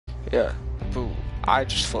Yeah. Boo. I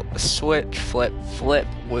just flip the switch, flip,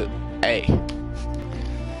 with A.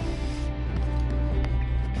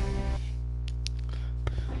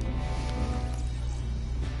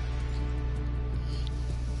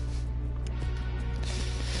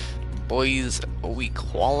 Boys, we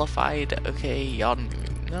qualified. Okay, y'all don't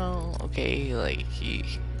even know. Okay, like the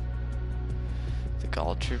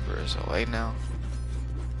Gall Trooper is away now.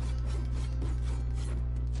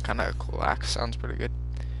 Kind of cool. Sounds pretty good,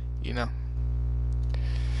 you know.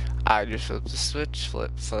 I just flipped the switch,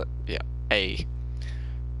 flip, yeah, A.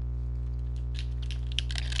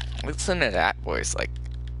 Listen to that voice, like,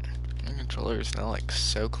 the controller is now, like,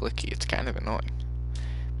 so clicky, it's kind of annoying.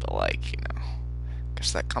 But, like, you know, I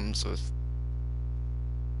guess that comes with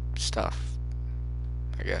stuff,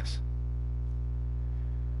 I guess.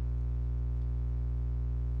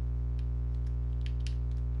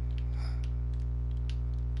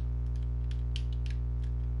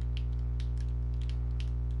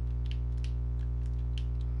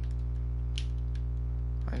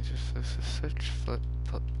 I just flipped the switch, flip,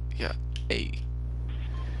 yeah, A.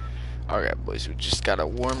 Alright, boys, we just gotta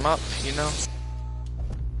warm up, you know?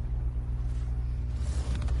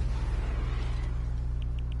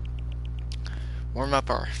 Warm up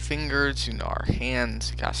our fingers, you know, our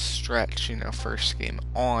hands, you gotta stretch, you know, first game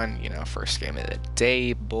on, you know, first game of the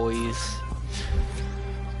day, boys.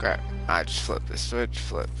 Okay, I just flip the switch,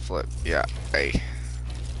 flip, yeah, A.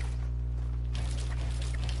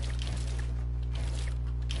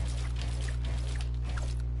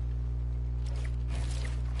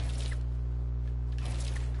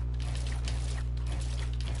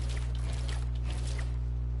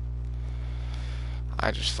 I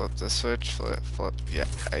just flipped the switch, flip, yeah,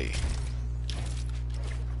 A.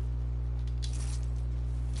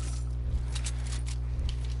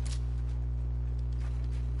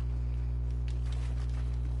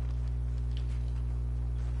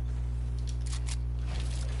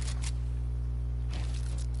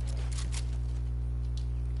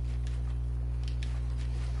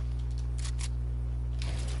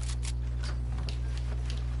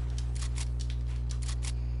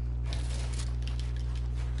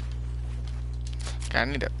 I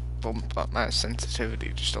need to bump up my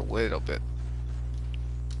sensitivity just a little bit.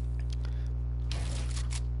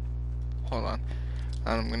 Hold on.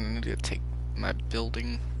 I'm gonna need to take my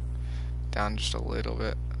building down just a little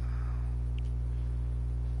bit.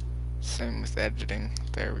 Same with editing.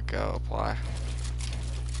 There we go, apply.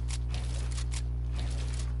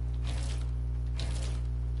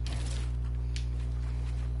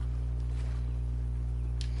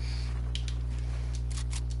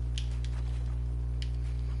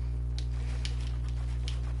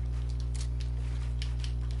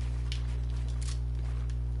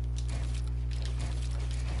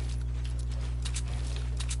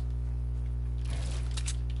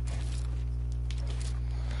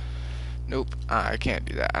 Nope, I can't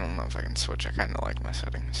do that. I don't know if I can switch. I kind of like my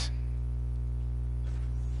settings.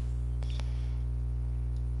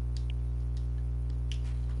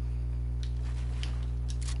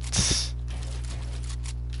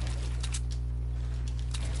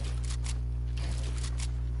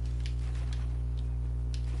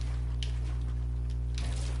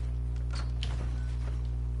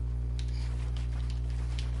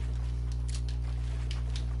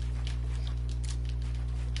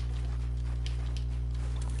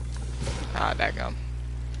 Ah, daggum.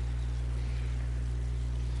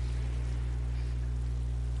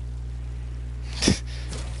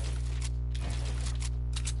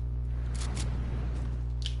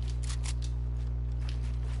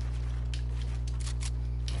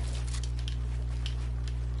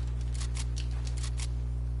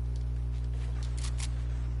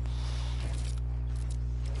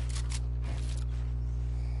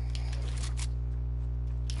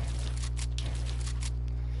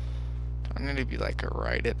 I need to be like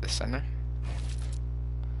right at the center.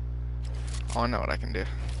 Oh, I know what I can do.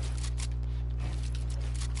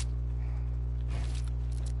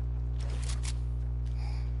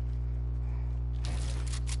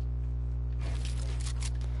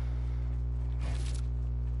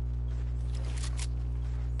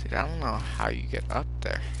 Dude, I don't know how you get up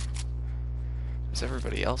there. Does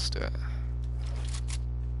everybody else do it?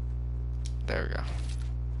 There we go.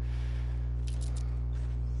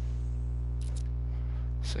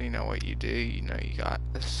 So you know what you do, you know you got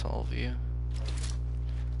this whole view.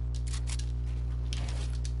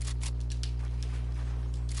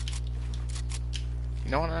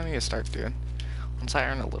 You know what I need to start doing? Once I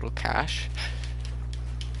earn a little cash,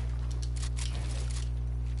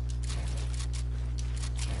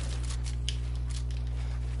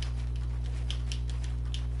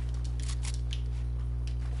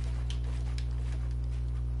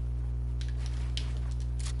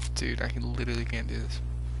 Dude, I literally can't do this.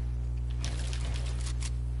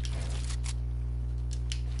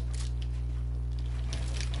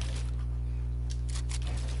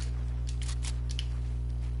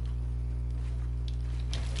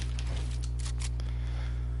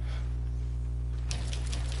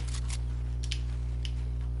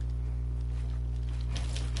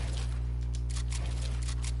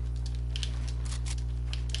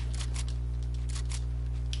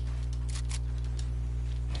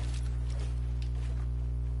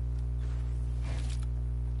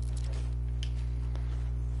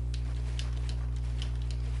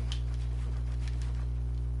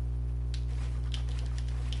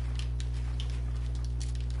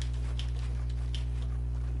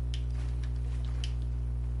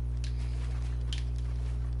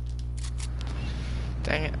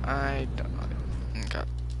 Dang it, I died. Okay.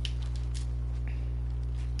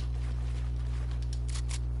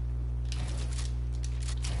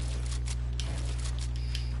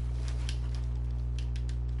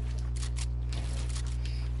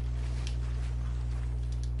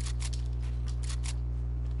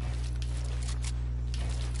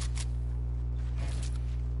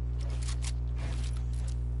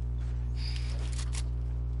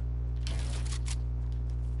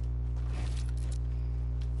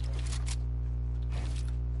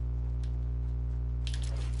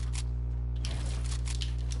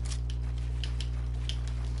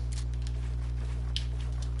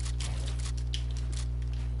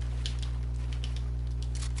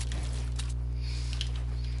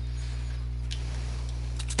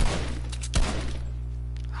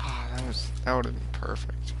 That would have been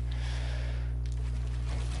perfect.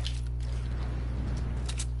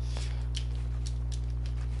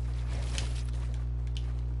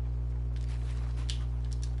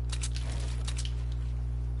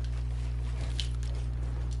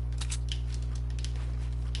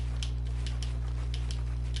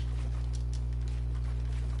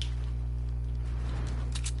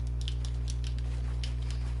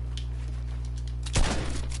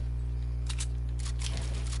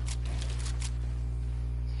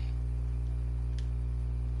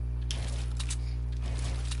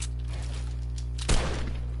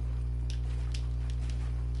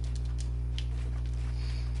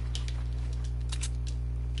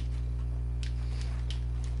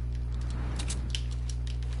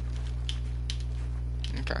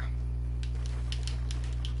 Okay.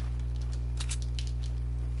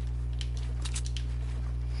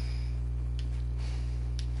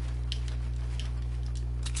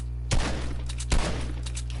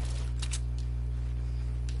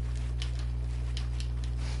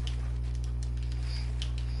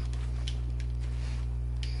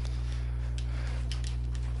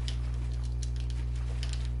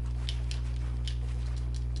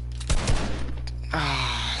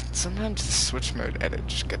 Sometimes the switch mode edit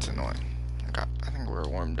just gets annoying. Okay, I think we're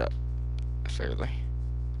warmed up fairly.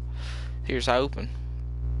 Here's how I open.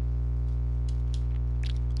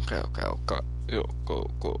 Okay.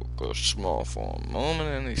 Go small for a moment,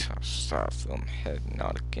 and these start film heading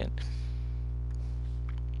out again.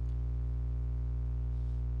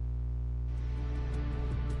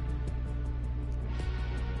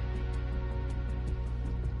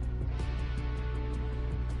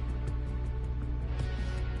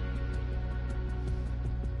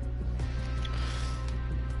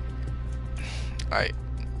 Alright,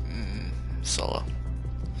 solo.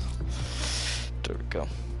 There we go.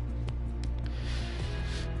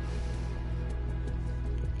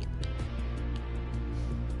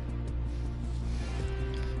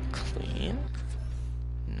 Clean,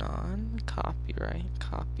 non-copyright,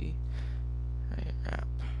 copyright wrap.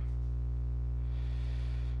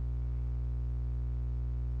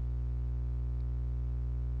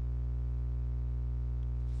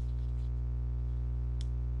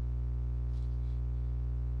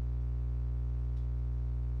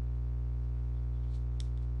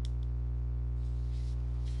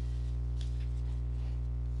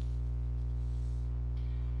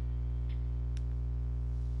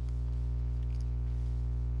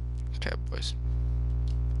 Okay, boys.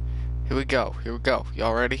 Here we go.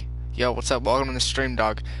 Y'all ready? Yo, what's up? Welcome to the stream,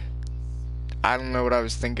 dog. I don't know what I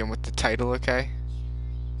was thinking with the title, okay?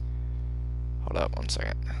 Hold up 1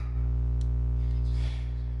 second.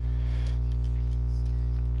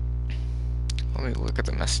 Let me look at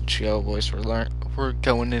the message. Yo, boys, we're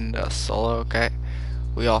going into solo, okay?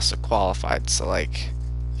 We also qualified, so like,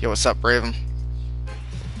 yo, what's up, Raven?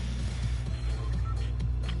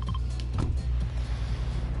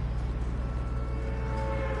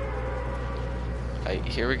 Alright,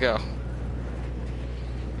 here we go.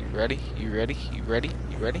 You ready? You ready? You ready?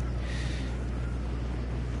 You ready?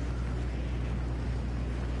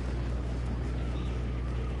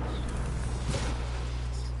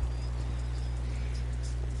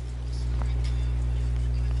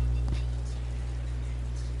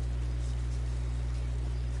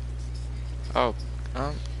 Oh,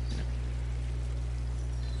 um,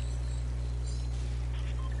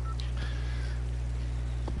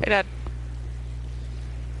 hey Dad.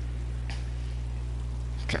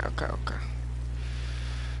 Okay, okay, okay.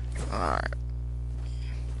 Alright.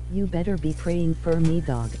 You better be praying for me,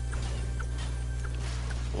 dog.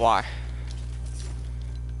 Why?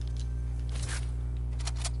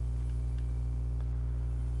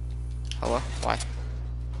 Hello? Why?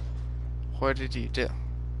 What did you do?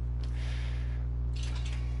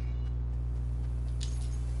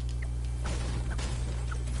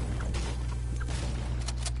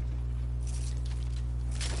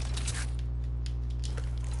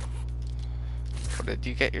 What did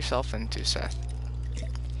you get yourself into, Seth?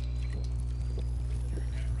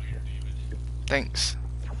 Thanks.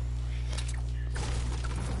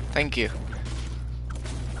 Thank you.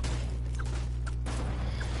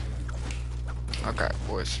 Okay,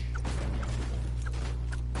 boys.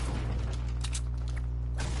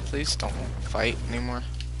 Please don't fight anymore.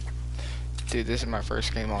 Dude, this is my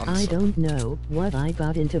first game on. I So. don't know what I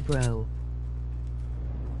got into, bro.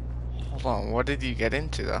 Hold on, what did you get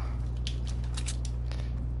into though?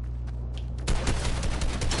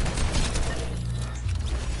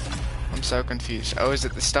 I'm so confused. Oh, is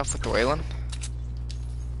it the stuff with the Wayland?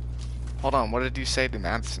 Hold on, what did you say to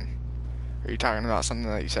Madison? Are you talking about something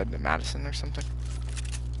that you said to Madison or something?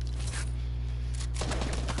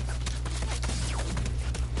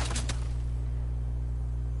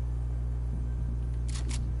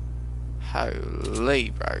 Holy,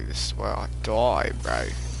 bro, this is where I die, bro.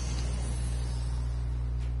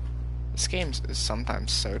 This game is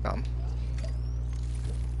sometimes so dumb.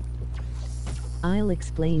 I'll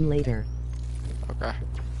explain later. Okay.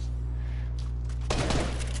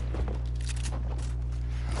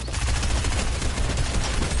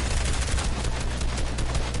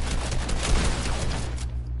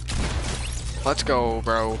 Let's go,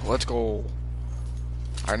 bro. Let's go.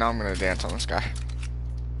 Alright, now I'm gonna dance on this guy.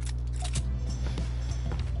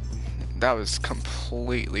 That was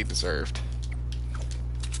completely deserved.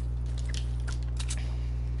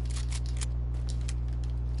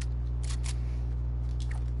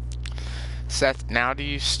 Seth, now do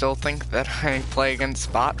you still think that I play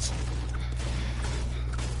against bots?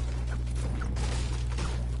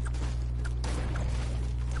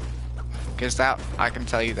 Because that, I can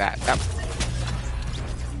tell you that.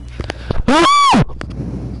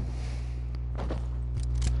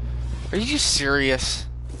 Are you serious?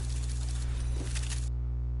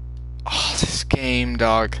 Oh, this game,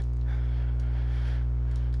 dog.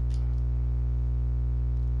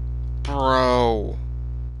 Bro.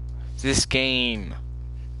 This game.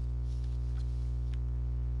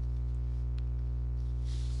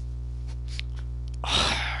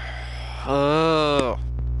 Oh.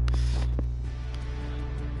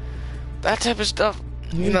 That type of stuff.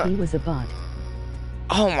 You know. He was a bot.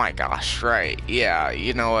 Oh my gosh, right. Yeah,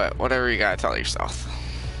 you know what? Whatever you gotta tell yourself.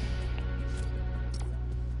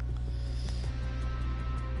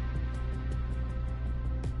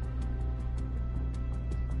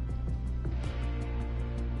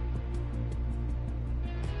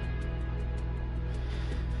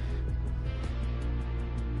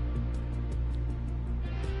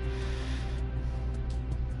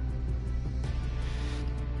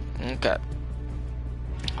 Okay.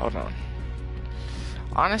 Hold on.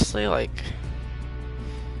 Honestly, like,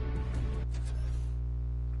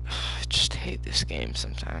 I just hate this game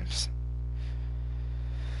sometimes.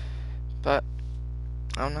 But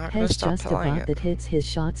I'm not gonna stop He's just a playing bot it. that hits his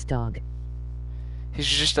shots, dog. He's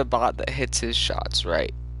just a bot that hits his shots,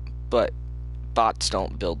 right? But bots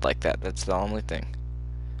don't build like that. That's the only thing.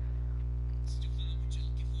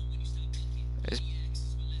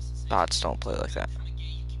 Bots don't play like that.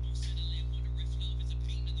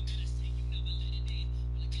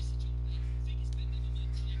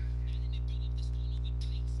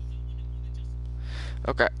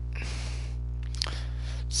 Okay.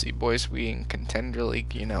 See, boys, we in Contender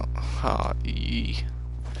League, you know.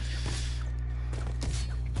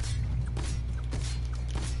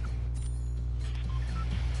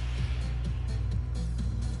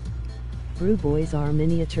 Brew boys are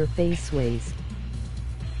miniature face ways.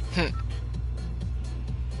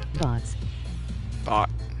 Bots. Bot.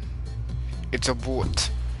 It's a bot.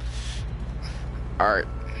 Alright.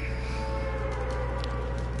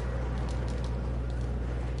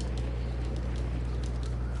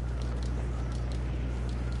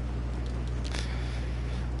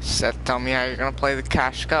 Seth, tell me how you're gonna play the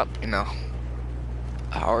Cash Cup, you know.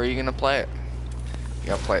 How are you gonna play it? You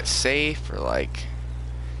gotta play it safe, or like,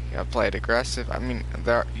 you gotta play it aggressive? I mean,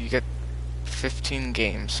 you get 15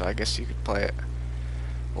 games, so I guess you could play it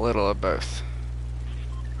A little of both.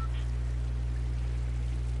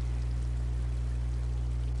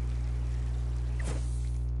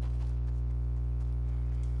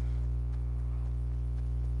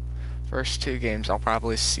 First 2 games, I'll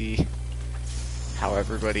probably see how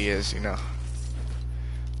everybody is, you know.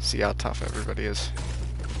 See how tough everybody is.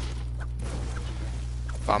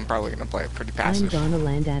 But I'm probably gonna play it pretty I'm passive. gonna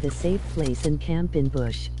land at a safe place and camp in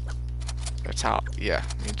bush. That's how, yeah,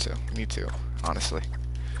 me too, honestly.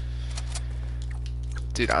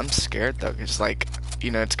 Dude, I'm scared though, cause like,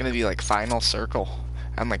 you know, it's gonna be like final circle.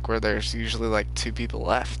 And like where there's usually like 2 people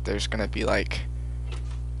left, there's gonna be like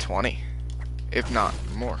 20, if not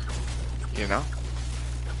more, you know?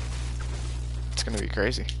 It's gonna be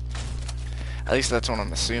crazy. At least that's what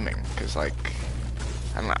I'm assuming, cause like,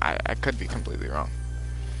 I could be completely wrong.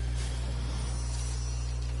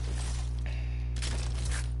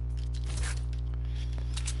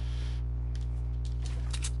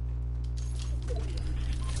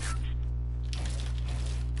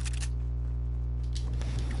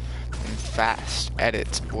 Fast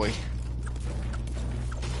edits, boy.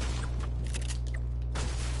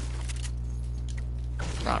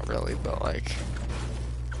 Not really, but like.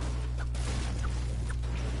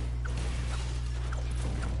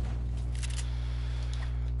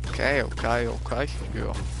 Okay.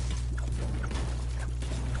 Yeah.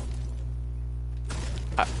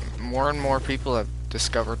 More and more people have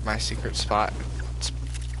discovered my secret spot. It's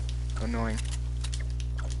annoying.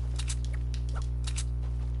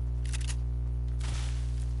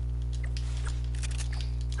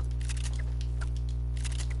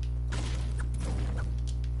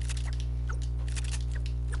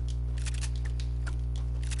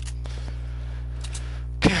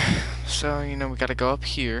 So, you know, we gotta go up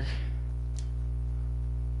here.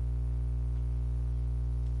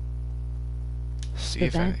 See The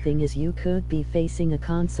if bad thing is you could be facing a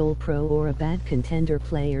console pro or a bad contender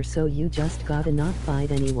player, so you just gotta not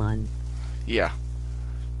fight anyone. Yeah.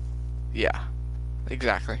 Yeah.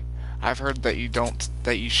 Exactly. I've heard that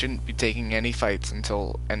you shouldn't be taking any fights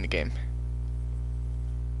until endgame.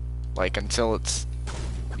 Like, until it's,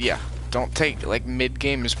 yeah. Don't take, like,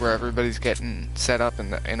 mid-game is where everybody's getting set up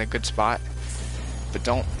in a good spot. But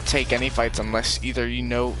don't take any fights unless either you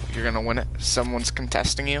know you're gonna win it, someone's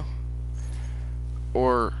contesting you,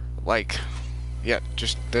 or, like, yeah,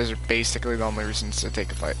 just, those are basically the only reasons to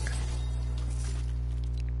take a fight.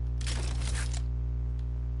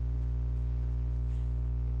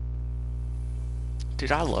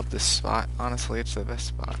 Dude, I love this spot. Honestly, it's the best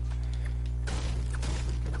spot.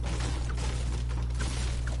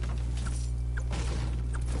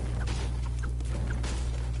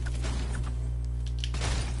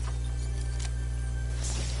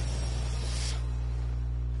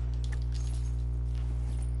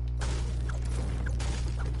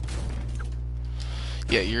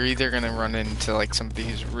 Yeah, you're either gonna run into like somebody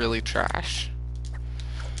who's really trash,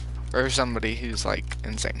 or somebody who's like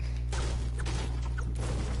insane.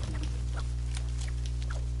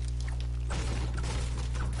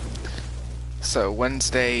 So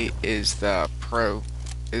Wednesday is the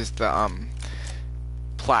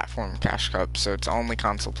platform cash cup, so it's only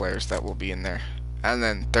console players that will be in there. And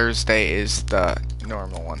then Thursday is the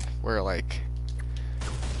normal one, where like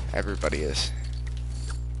everybody is.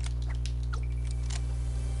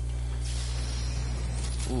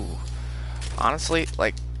 Ooh. Honestly,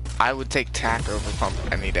 like, I would take tack over pump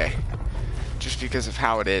any day. Just because of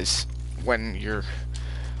how it is when you're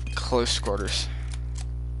close quarters.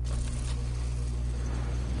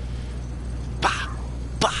 Bah!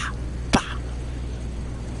 Bah! Bah!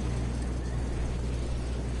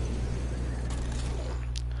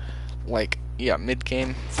 Like, yeah,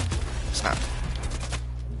 mid-game, snap.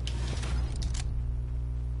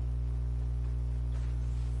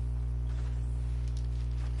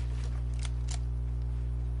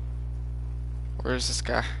 Where's this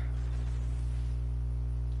guy?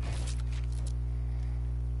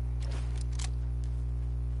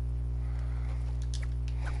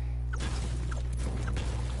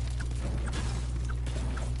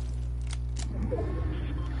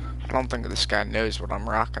 I don't think this guy knows what I'm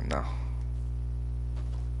rocking though.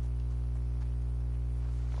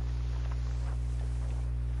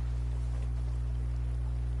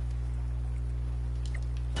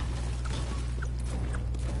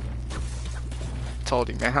 Told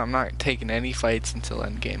you, man, I'm not taking any fights until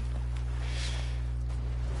endgame.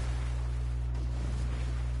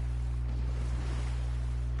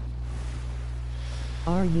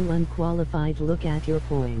 Are you unqualified? Look at your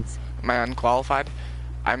points. Am I unqualified?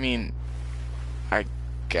 I mean, I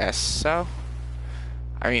guess so.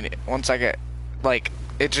 I mean, once I get, like,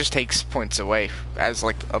 it just takes points away as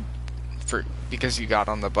like a for because you got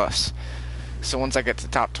on the bus. So once I get to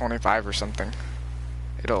top 25 or something,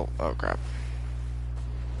 it'll oh crap.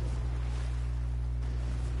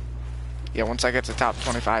 Yeah, once I get to top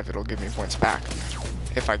 25, it'll give me points back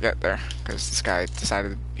if I get there, because this guy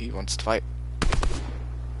decided he wants to fight.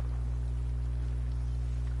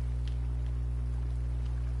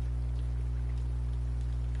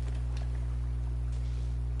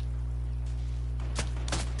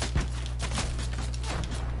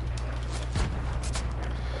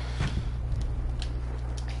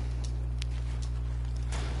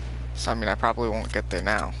 So I mean, I probably won't get there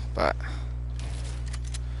now, but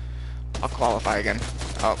I'll qualify again.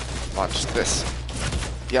 Oh, watch this.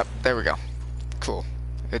 Yep, there we go. Cool.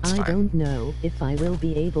 It's fine. I don't know if I will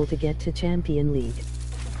be able to get to Champion League.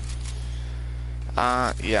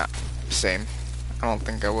 Yeah, same. I don't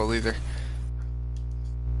think I will either.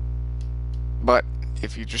 But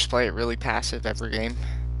if you just play it really passive every game,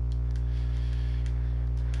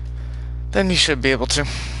 then you should be able to.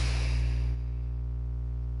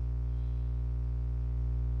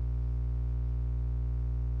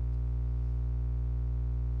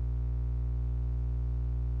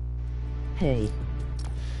 Hey.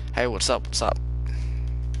 Hey, what's up? What's up?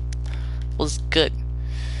 What's good?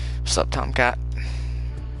 What's up, Tomcat?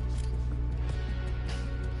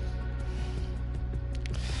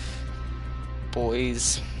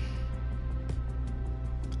 Boys.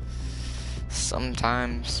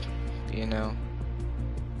 Sometimes, you know.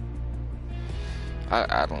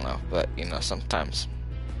 I don't know, but you know, sometimes.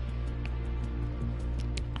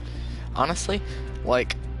 Honestly,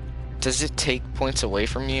 like, does it take points away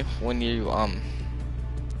from you when you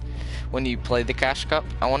play the Cash Cup?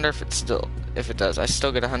 I wonder if it does. I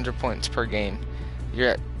still get 100 points per game. You're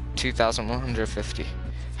at 2,150.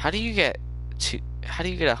 How do you get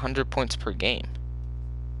 100 points per game?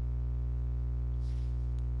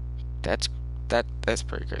 That's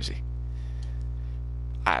pretty crazy.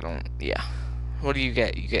 Yeah. What do you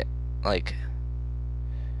get? You get like,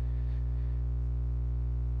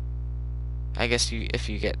 I guess if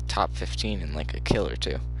you get top 15 in like a kill or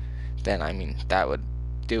two, then I mean that would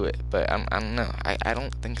do it. But I don't know. I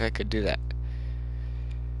don't think I could do that,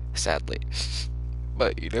 sadly.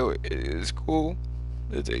 But you know, it is cool.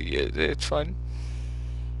 It's fun.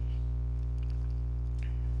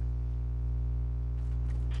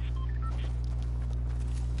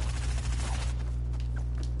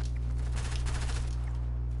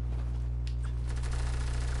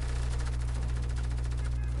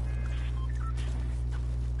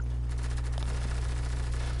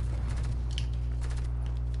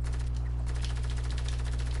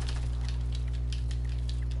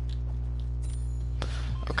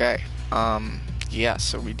 Okay, yeah,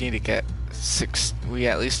 so we need to get we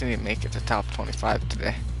at least need to make it to top 25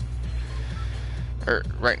 today. Or,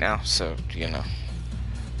 right now, so, you know.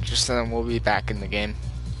 Just then we'll be back in the game.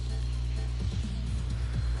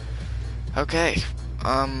 Okay,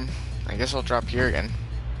 I guess I'll drop here again.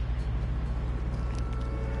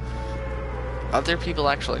 Other people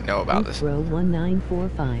actually know about this. Row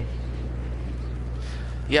 1945.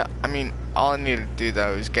 Yeah, I mean, all I need to do,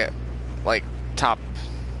 though, is get, like, top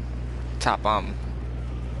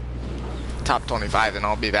 25 and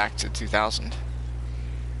I'll be back to 2,000.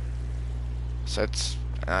 So it's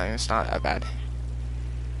not that bad.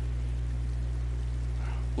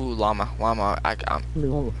 Ooh, llama,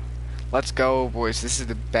 Lol. let's go, boys. This is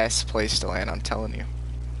the best place to land, I'm telling you.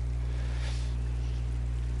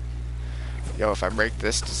 Yo, if I break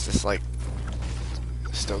this, does this, like,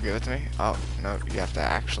 still give it to me? Oh, no, you have to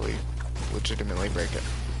actually legitimately break it.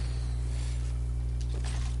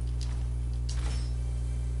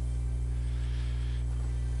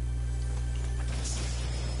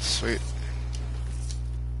 Sweet.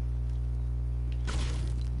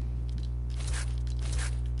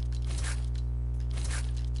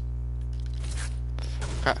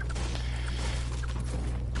 Okay.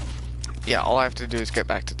 Yeah, all I have to do is get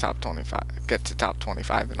back to top 25, get to top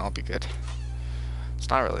 25 and I'll be good. It's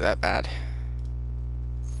not really that bad.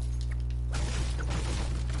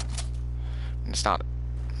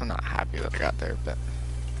 I'm not happy that I got there, but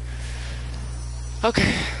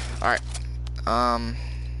okay. Alright.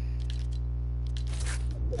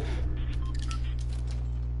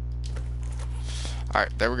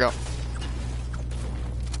 Alright, there we go.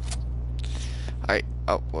 Alright,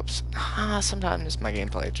 oh, whoops. Sometimes my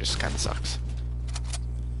gameplay just kind of sucks.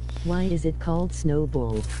 Why is it called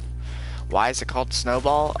Snowball? Why is it called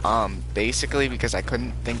Snowball? Basically because I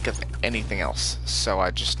couldn't think of anything else, so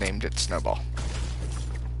I just named it Snowball.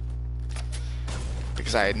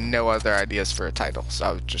 because I had no other ideas for a title. So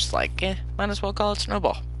I was just like, might as well call it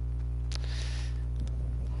Snowball.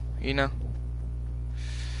 You know?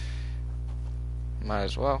 Might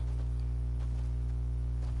as well.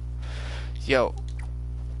 Yo.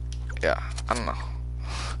 Yeah, I don't know.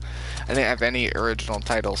 I didn't have any original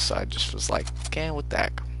titles, so I just was like, what the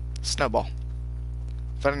heck? Snowball.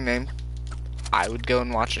 Funny name. I would go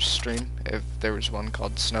and watch a stream if there was one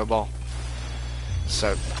called Snowball.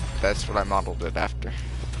 So that's what I modeled it after.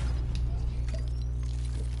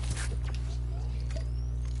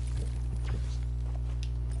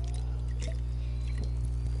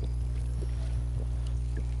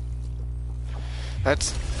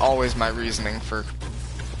 That's always my reasoning for,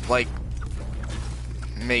 like,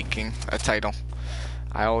 making a title.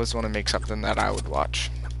 I always want to make something that I would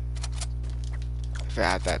watch if it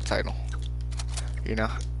had that title, you know?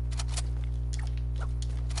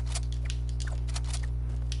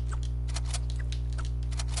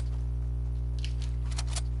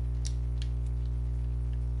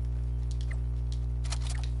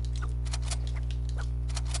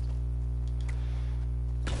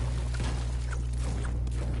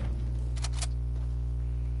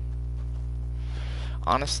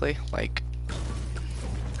 Honestly, like,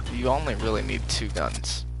 you only really need 2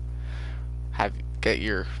 guns. Get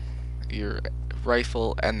your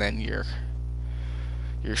rifle and then your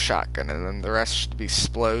shotgun, and then the rest should be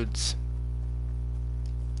explodes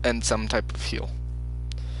and some type of heal.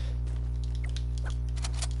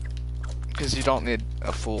 Because you don't need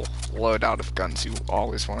a full loadout of guns. You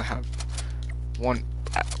always want to have one,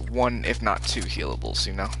 if not 2 healables,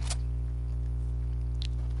 you know?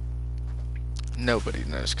 Nobody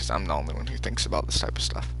knows, because I'm the only one who thinks about this type of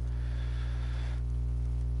stuff.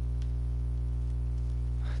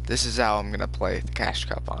 This is how I'm gonna play the Cash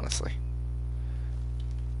Cup, honestly.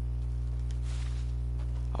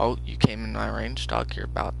 Oh, you came in my range, dog. You're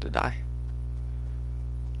about to die.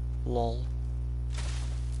 Lol.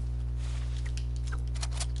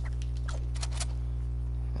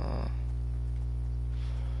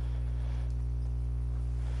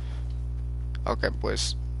 Okay,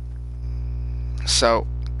 boys. So,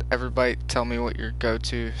 everybody tell me what your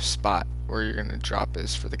go-to spot where you're gonna drop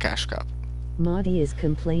is for the Cash Cup. Maudie is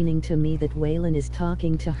complaining to me that Waylon is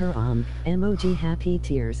talking to her emoji happy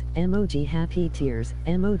tears, emoji happy tears,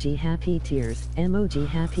 emoji happy tears, emoji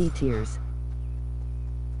happy tears.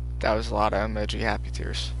 That was a lot of emoji happy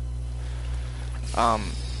tears.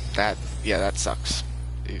 That sucks.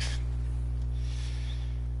 Oof.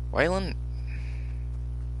 Waylon?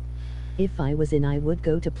 If I was in, I would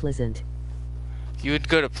go to Pleasant. You would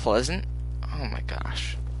go to Pleasant? Oh my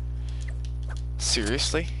gosh.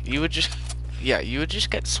 Seriously? You would just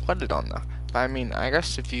get sweated on though. But I mean, I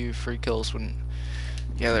guess if you free kills wouldn't,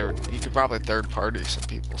 you could probably third party some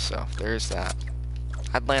people, so there's that.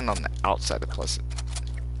 I'd land on the outside of Pleasant.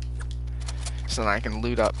 So then I can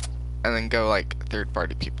loot up and then go like third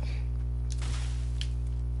party people.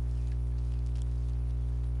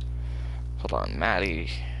 Hold on,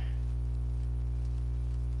 Maddie.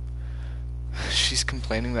 She's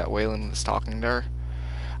complaining that Waylon is talking to her.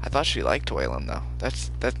 I thought she liked Waylon though.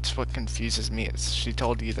 That's what confuses me. Is she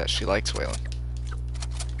told you that she likes Waylon?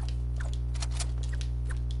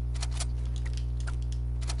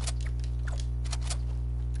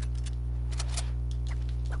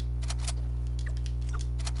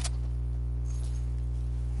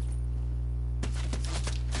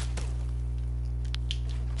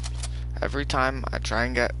 Every time I try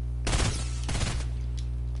and get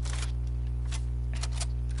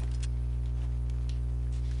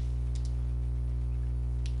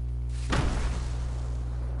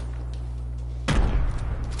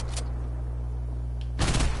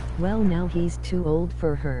Well, now he's too old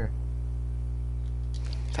for her.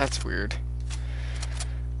 That's weird.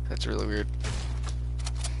 That's really weird.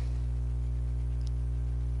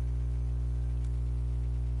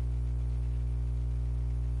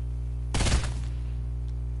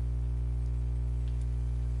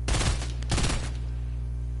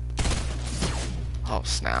 Oh,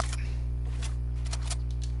 snap.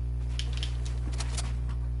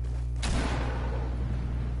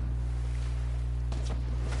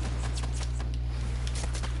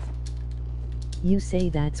 You say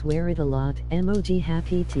that's where it a lot, emoji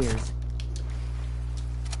happy tears.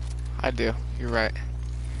 I do. You're right.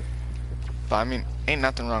 But I mean, ain't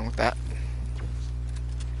nothing wrong with that.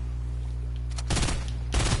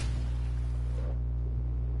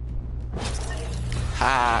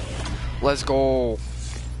 Ha! Let's go.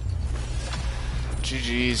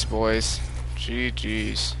 GG's, boys.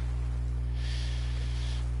 GG's.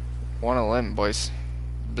 1-11, boys.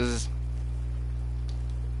 Bzz.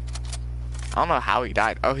 I don't know how he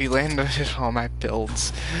died. Oh, he landed on my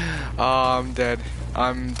builds. Oh, I'm dead.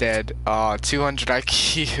 I'm dead. 200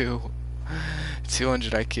 IQ.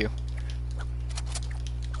 200 IQ.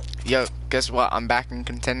 Yo, guess what? I'm back in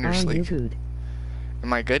Contenders Are you League. good?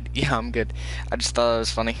 Am I good? Yeah, I'm good. I just thought it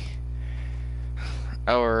was funny.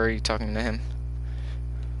 Oh, or are you talking to him?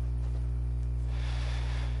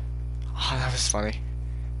 Oh, that was funny.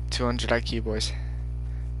 200 IQ, boys.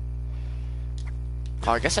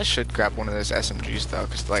 Oh, I guess I should grab one of those SMGs, though,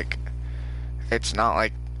 because, like, it's not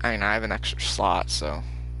like, I mean, I have an extra slot, so.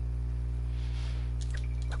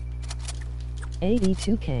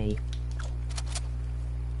 82K.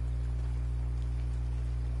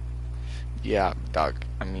 Yeah, dog.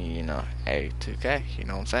 I mean, you know, hey, 2K, you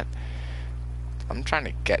know what I'm saying? I'm trying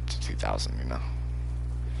to get to 2,000, you know.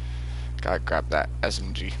 Gotta grab that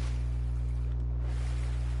SMG.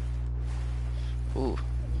 Ooh,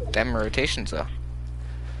 them rotations, though.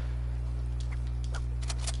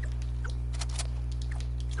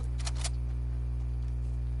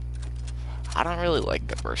 I don't really like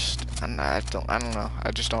the burst, and I don't know.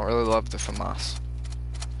 I just don't really love the FAMAS.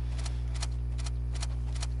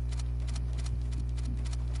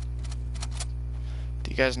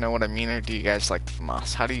 Do you guys know what I mean, or do you guys like the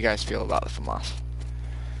FAMAS? How do you guys feel about the FAMAS?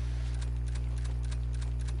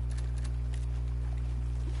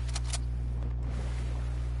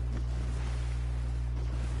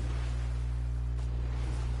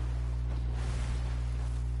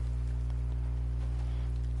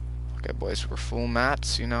 Okay, boys, we're full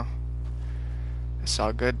mats, you know. It's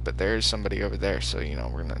all good, but there's somebody over there, so, you know,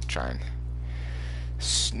 we're gonna try and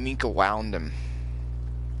sneak around him.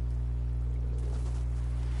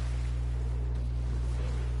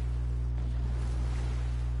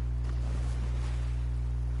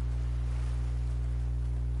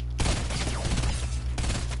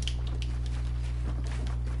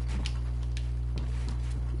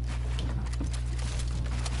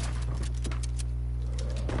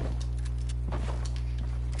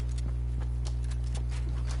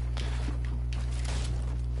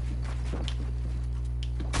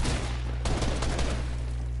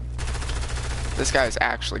 This guy is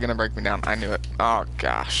actually gonna break me down. I knew it. Oh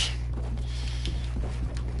gosh.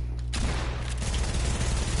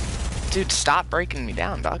 Dude, stop breaking me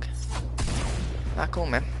down, dog. Not cool,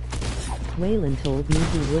 man. Waylon told me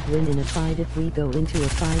he would win in a fight if we go into a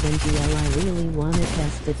fight MGL. I really wanna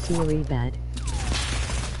test the theory bad.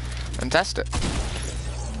 And test it.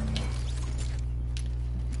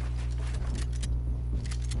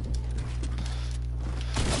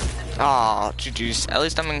 Aw, GG's. At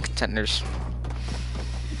least I'm in Contenders.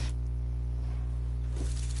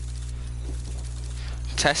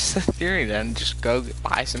 Test the theory then. Just go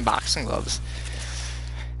buy some boxing gloves.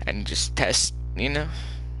 And just test, you know.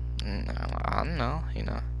 I don't know, you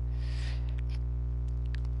know.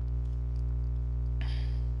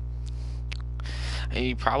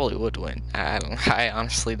 You probably would win. I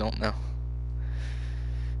honestly don't know.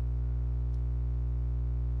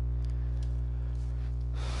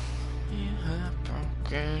 You have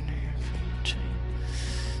broken every chain.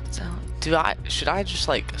 Should I just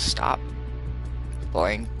like stop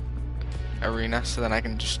playing arena so then I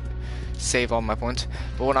can just save all my points?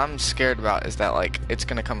 But what I'm scared about is that like it's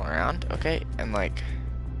gonna come around, okay, and like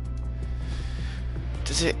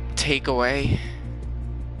does it take away?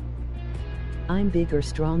 I'm bigger,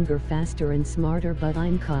 stronger, faster, and smarter, but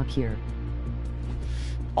I'm cockier.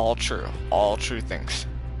 All true things.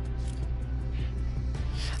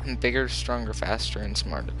 I'm bigger, stronger, faster, and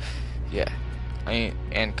smarter. Yeah,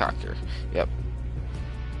 and cockier. Yep.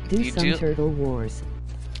 Do some turtle wars.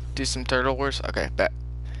 Do some turtle wars? Okay, bet.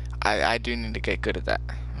 I do need to get good at that.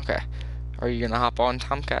 Okay. Are you gonna hop on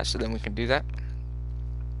Tomcast so then we can do that?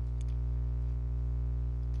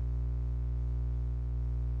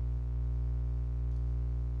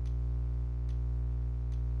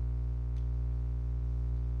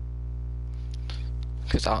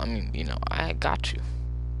 Because, I mean, you know, I got you.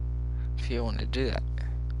 If you want to do that.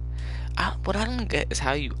 What I don't get is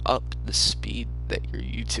how you up the speed that your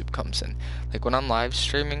YouTube comes in. Like, when I'm live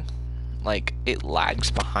streaming, like, it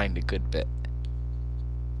lags behind a good bit.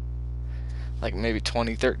 Like, maybe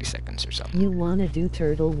 20, 30 seconds or something. You wanna do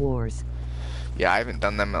turtle wars? Yeah, I haven't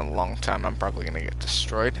done them in a long time. I'm probably gonna get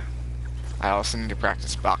destroyed. I also need to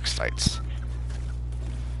practice box fights.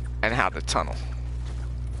 And how to tunnel.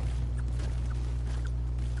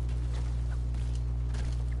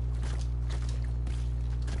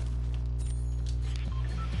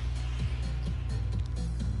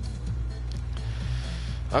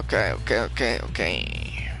 Okay.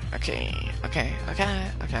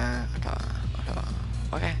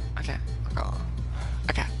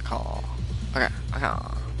 Okay.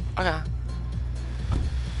 Okay.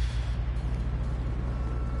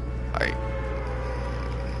 Alright.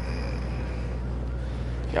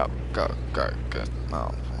 Yep. Go.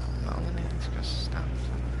 No. Stop.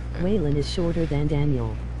 Waylon is shorter than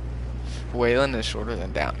Daniel. Waylon is shorter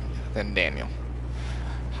than Daniel.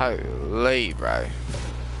 Holy, bro.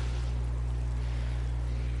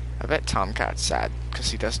 I bet Tomcat's sad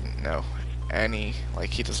because he doesn't know any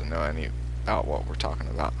about what we're talking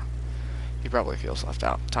about. He probably feels left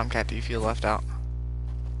out. Tomcat, do you feel left out?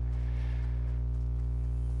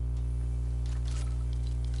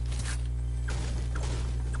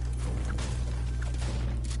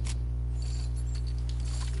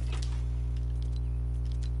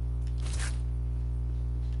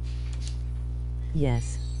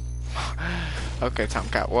 Yes. Okay,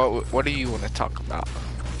 Tomcat, what do you want to talk about?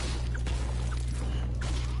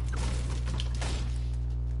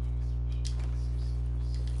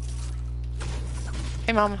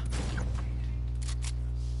 Hey, Mama.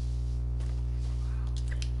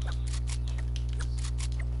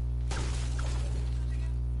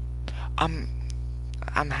 I'm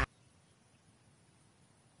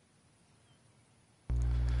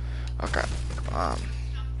okay.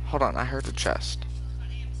 Hold on, I heard the chest.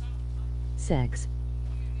 Sex.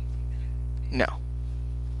 No.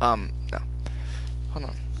 No. Hold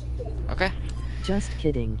on. Okay? Just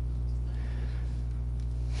kidding.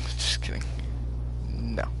 Just kidding.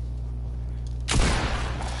 No.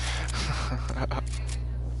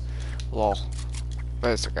 Lol.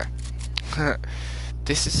 But it's okay.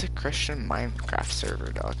 This is a Christian Minecraft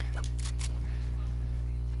server, dog.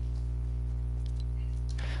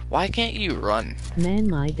 Why can't you run? Man,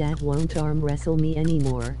 my dad won't arm wrestle me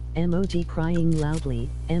anymore. Emoji crying loudly.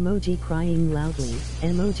 Emoji crying loudly.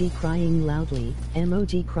 Emoji crying loudly.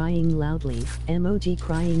 Emoji crying loudly. Emoji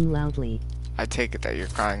crying loudly. I take it that you're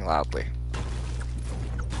crying loudly.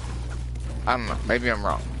 I don't know. Maybe I'm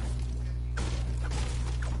wrong.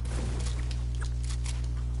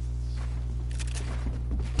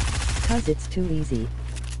 Cause it's too easy.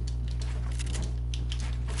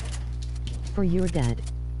 For your dad.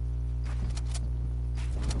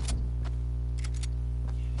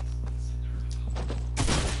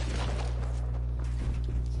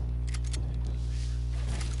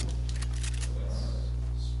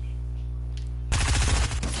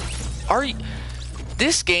 Are you...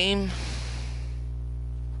 This game...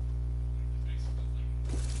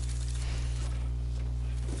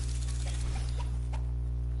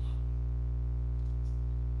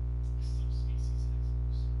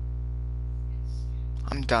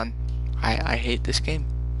 I'm done. I hate this game.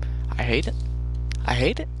 I hate it. I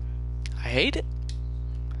hate it. I hate it.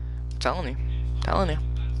 I'm telling you. Telling you.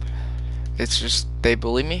 It's just, they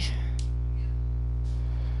bully me.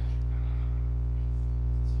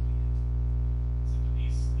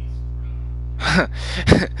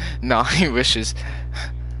 No, he wishes.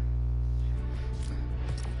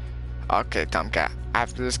 Okay, Tomcat.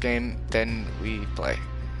 After this game, then we play.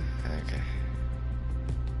 Okay.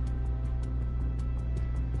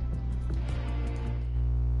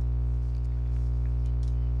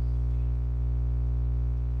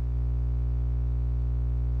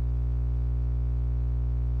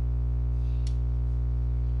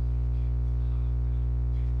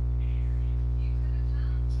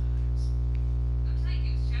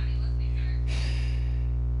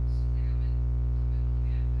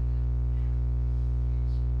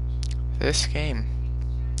 This game.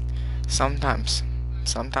 Sometimes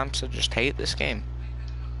I just hate this game.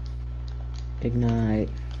 Ignite.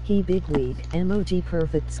 He big weak. Emoji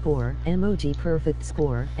perfect score. Emoji perfect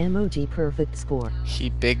score. Emoji perfect score.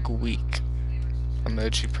 He big weak.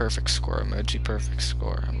 Emoji perfect score. Emoji perfect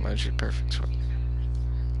score. Emoji perfect score.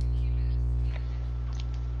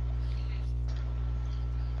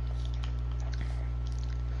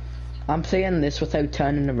 I'm saying this without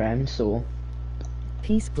turning around, so...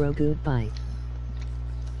 Peace bro, goodbye.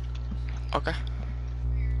 Okay.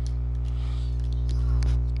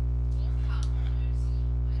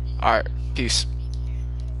 Alright, peace.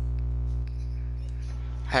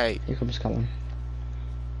 Hey. Here comes Colin.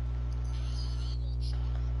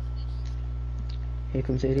 Here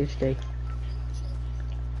comes ADHD.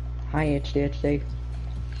 Hi ADHD.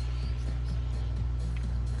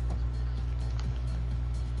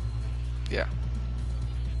 Yeah.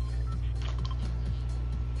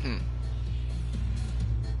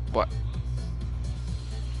 What?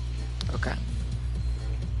 Okay.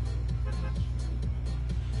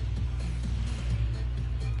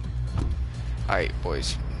 Alright,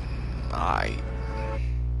 boys. I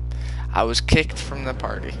was kicked from the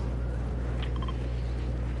party.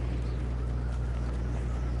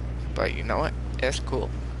 But you know what? It's cool.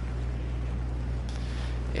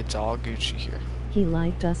 It's all Gucci here. He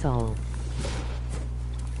liked us all.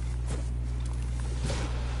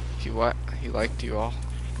 He what? He liked you all.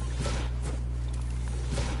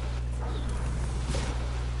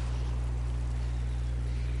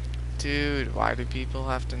 Dude, why do people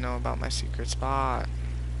have to know about my secret spot?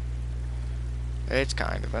 It's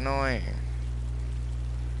kind of annoying.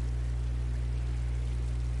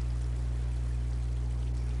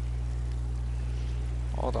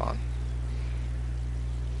 Hold on.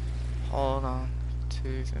 Hold on to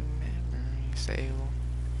the memory sail.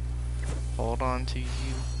 Hold on to you.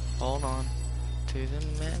 Hold on to the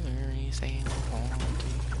memory sail. Hold on to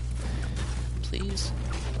you. Please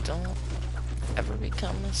don't ever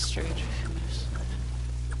become a stranger who's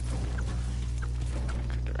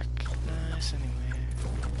could recognize anywhere.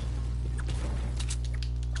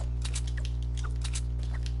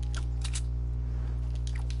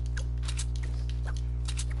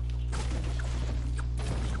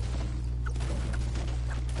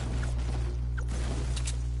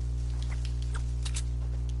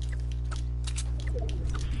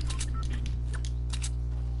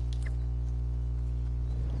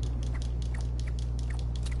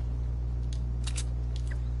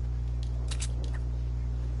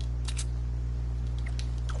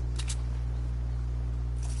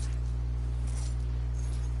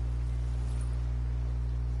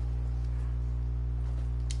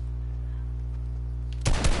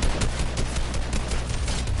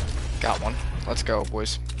 Got one. Let's go,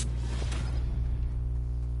 boys.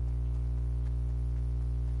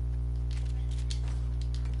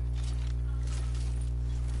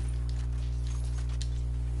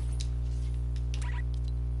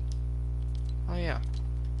 Oh yeah.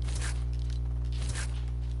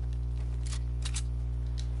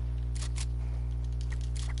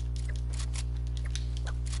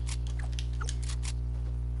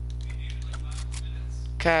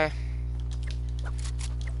 Okay.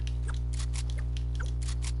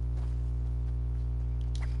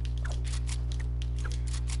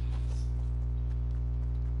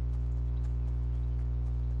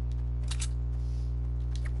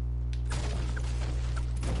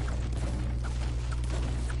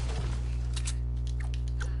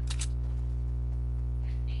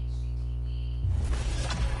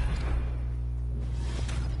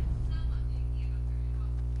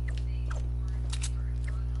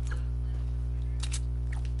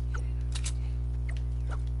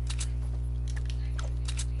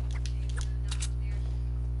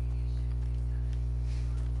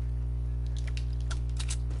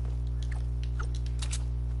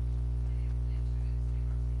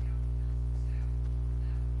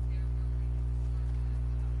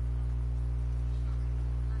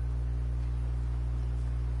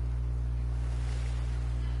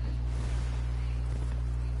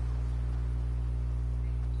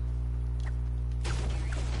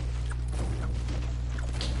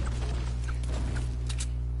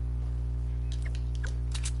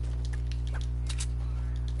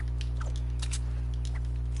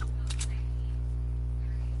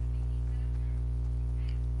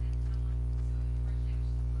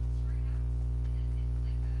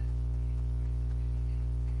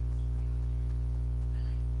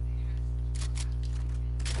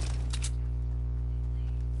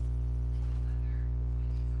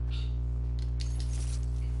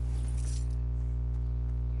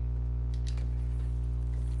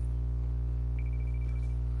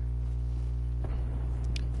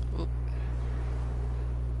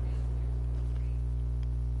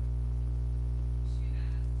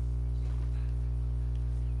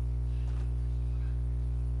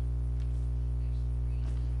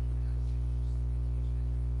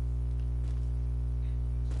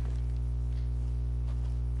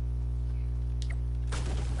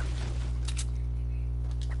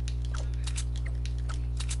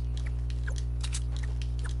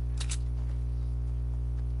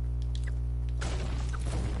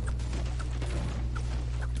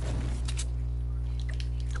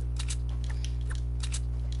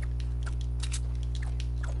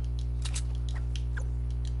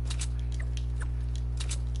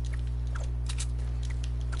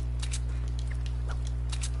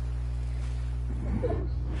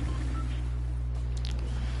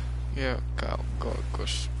 Yeah, go,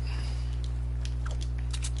 gosh.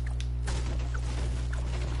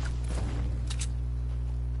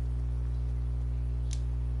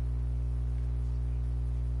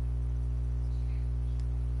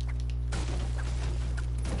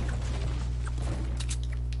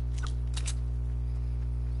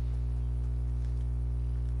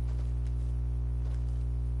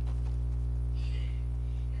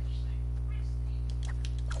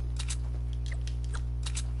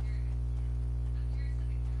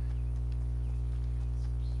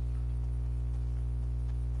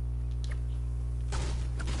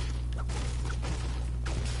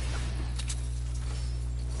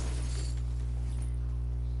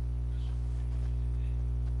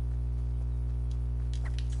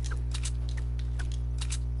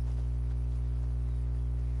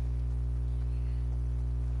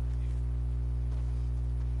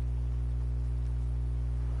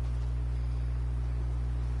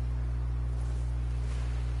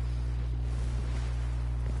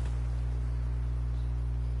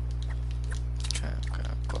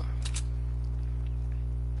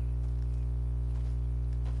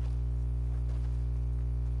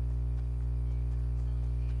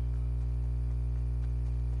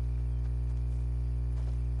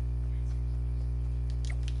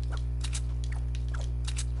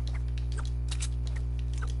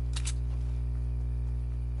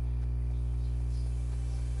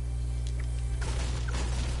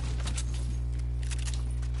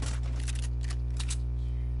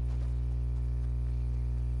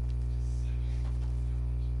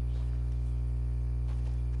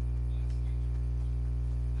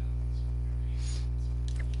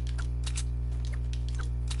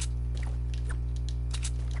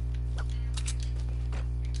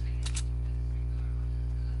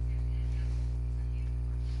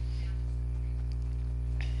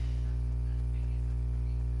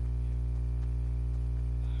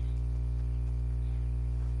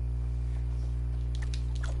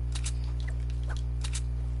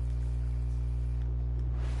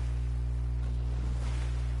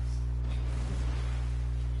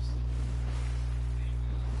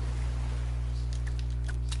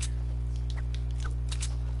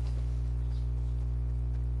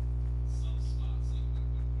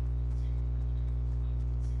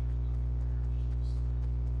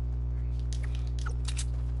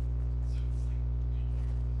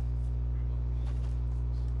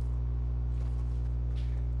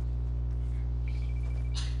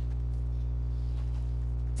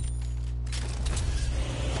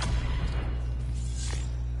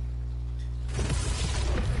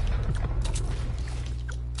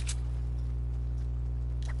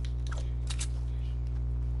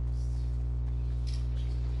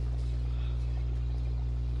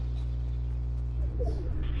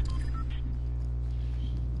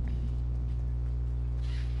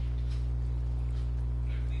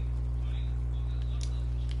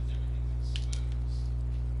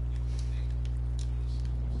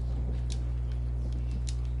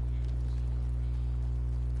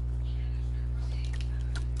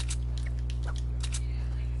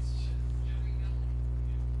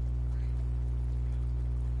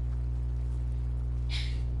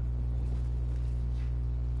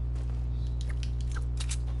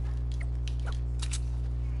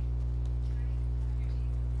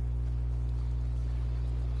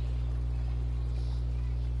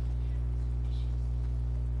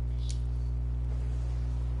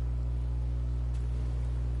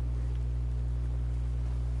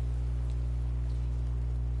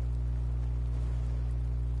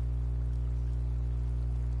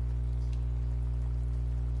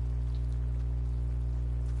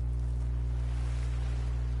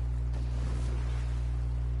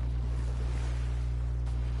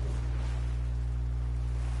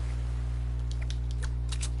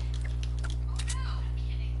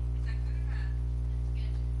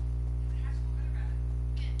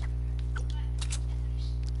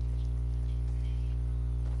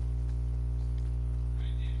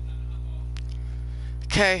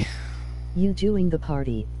 Okay. You doing the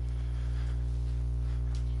party.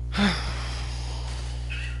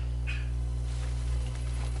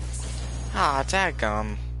 Ah,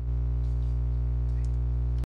 dadgum.